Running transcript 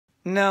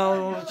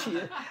No.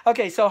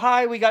 Okay, so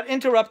hi, we got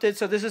interrupted,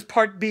 so this is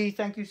part B.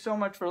 Thank you so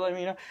much for letting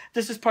me know.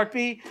 This is part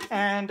B,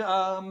 and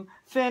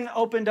Finn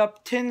opened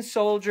up Tin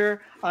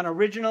Soldier on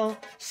original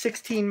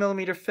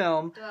 16mm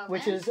film,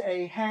 which is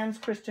a Hans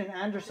Christian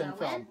Andersen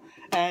film.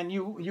 And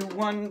you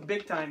won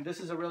big time. This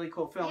is a really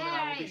cool film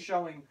that I will be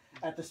showing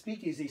at the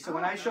Speakeasy. So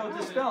when I showed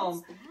this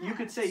film, you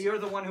could say you're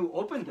the one who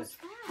opened it,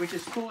 which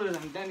is cooler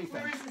than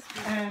anything.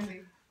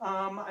 And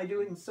I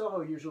do it in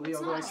Soho usually,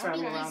 although I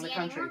travel around the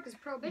country.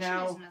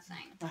 Now,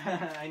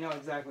 I know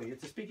exactly.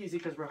 It's a speakeasy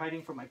because we're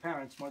hiding from my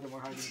parents more than we're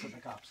hiding from the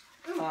cops.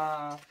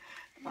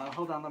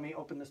 Hold on, let me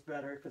open this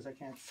better because I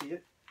can't see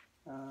it.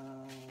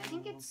 I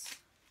think it's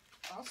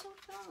also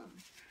film.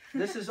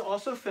 This is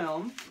also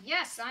film.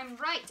 Yes, I'm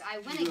right. I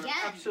win again.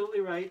 You're absolutely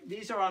right.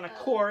 These are on a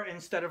core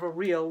instead of a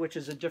reel, which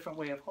is a different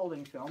way of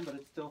holding film, but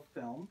it's still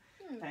film.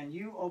 And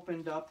you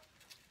opened up,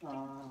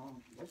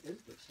 what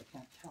is this? I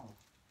can't tell.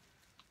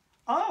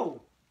 Oh,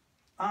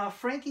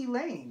 Frankie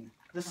Laine,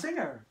 the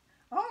singer.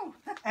 Oh.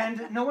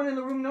 And no one in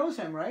the room knows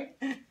him, right?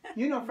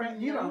 You know Frank.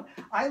 You don't.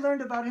 I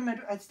learned about him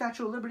at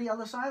Statue of Liberty,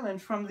 Ellis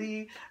Island, from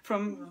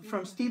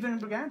Stephen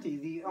Briganti,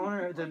 the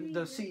owner,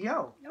 the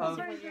CEO of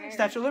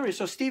Statue of Liberty.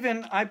 So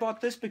Stephen, I bought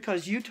this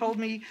because you told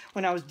me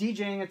when I was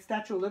DJing at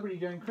Statue of Liberty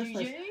during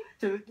Christmas.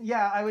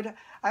 I would,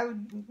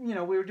 you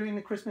know, we were doing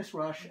the Christmas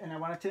rush, and I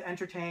wanted to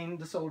entertain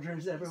the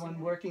soldiers, everyone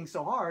working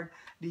so hard,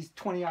 these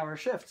 20-hour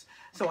shifts.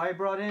 So I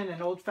brought in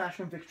an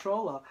old-fashioned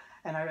Victrola.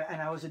 And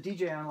I was a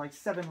DJ on like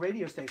 7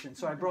 radio stations.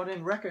 So I brought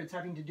in records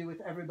having to do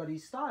with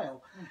everybody's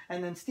style.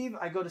 And then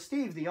I go to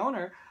Steve, the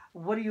owner,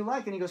 what do you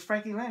like? And he goes,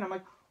 Frankie Laine. I'm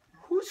like,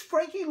 who's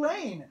Frankie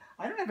Laine?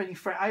 I don't have any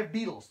I have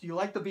Beatles. Do you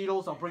like the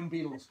Beatles? I'll bring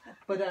Beatles.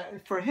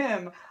 But for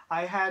him,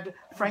 I had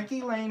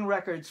Frankie Laine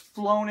records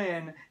flown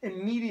in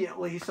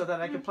immediately so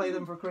that I could play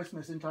them for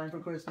Christmas in time for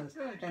Christmas.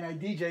 And I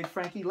DJ'd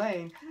Frankie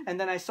Laine. And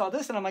then I saw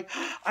this and I'm like,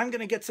 I'm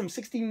going to get some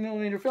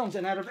 16mm films.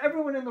 And out of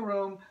everyone in the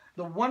room,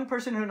 the one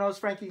person who knows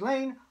Frankie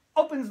Laine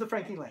opens the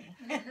Frankie Laine.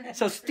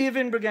 So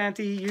Stephen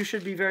Briganti, you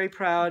should be very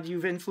proud.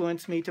 You've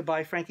influenced me to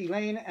buy Frankie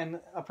Laine, and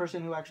a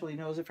person who actually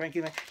knows it,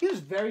 Frankie Laine. He was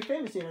very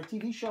famous. He had a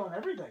TV show and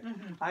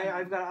everything.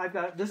 I've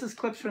got this is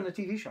clips from the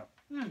TV show.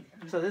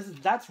 So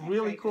that's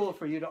really cool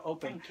for you to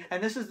open.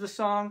 And this is the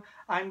song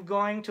 "I'm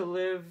Going to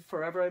Live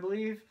Forever," I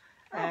believe.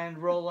 And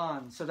Roll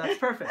On. So that's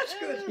perfect. That's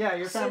good. Yeah,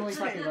 your family's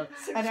talking about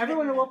it. And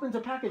everyone who opens a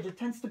package, it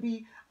tends to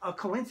be a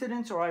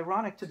coincidence or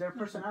ironic to their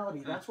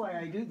personality. That's why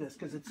I do this,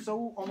 because it's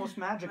so almost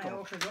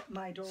magical.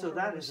 My daughter so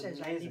that is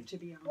says amazing. I live to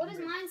be What does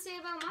mine say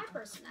about my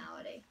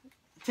personality?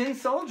 Tin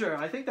Soldier.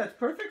 I think that's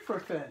perfect for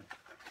Finn.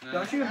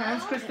 Don't you?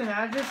 Hans Christian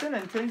Andersen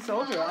and Tin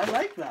Soldier. I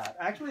like that.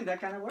 Actually, that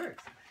kind of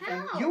works.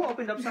 And you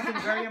opened up something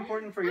very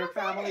important for your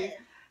family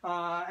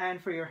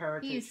and for your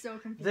heritage. He's so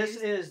confused. This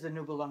is the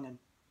Nibelungen.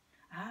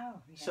 Oh,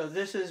 yes. So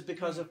this is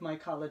because of my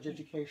college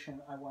education.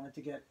 I wanted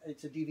to get,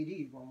 it's a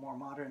DVD, more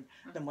modern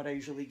than what I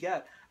usually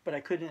get, but I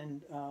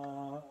couldn't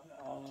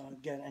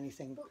get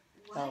anything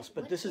else.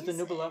 But this is the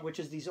Nibelungen, which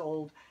is these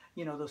old,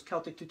 you know, those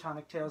Celtic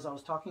Teutonic tales I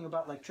was talking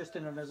about, like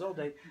Tristan and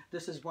Isolde.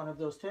 This is one of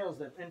those tales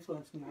that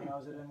influenced me when I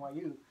was at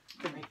NYU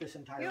to make this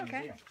entire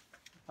museum.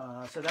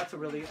 So that's a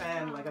really,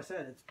 and like I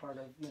said, it's part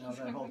of, you know,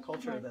 that whole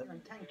culture that,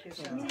 Thank you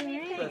you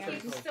know,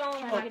 Thank you so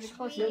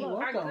much. You're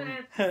welcome.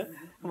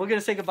 We're going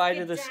to say goodbye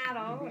to this.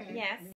 Yes.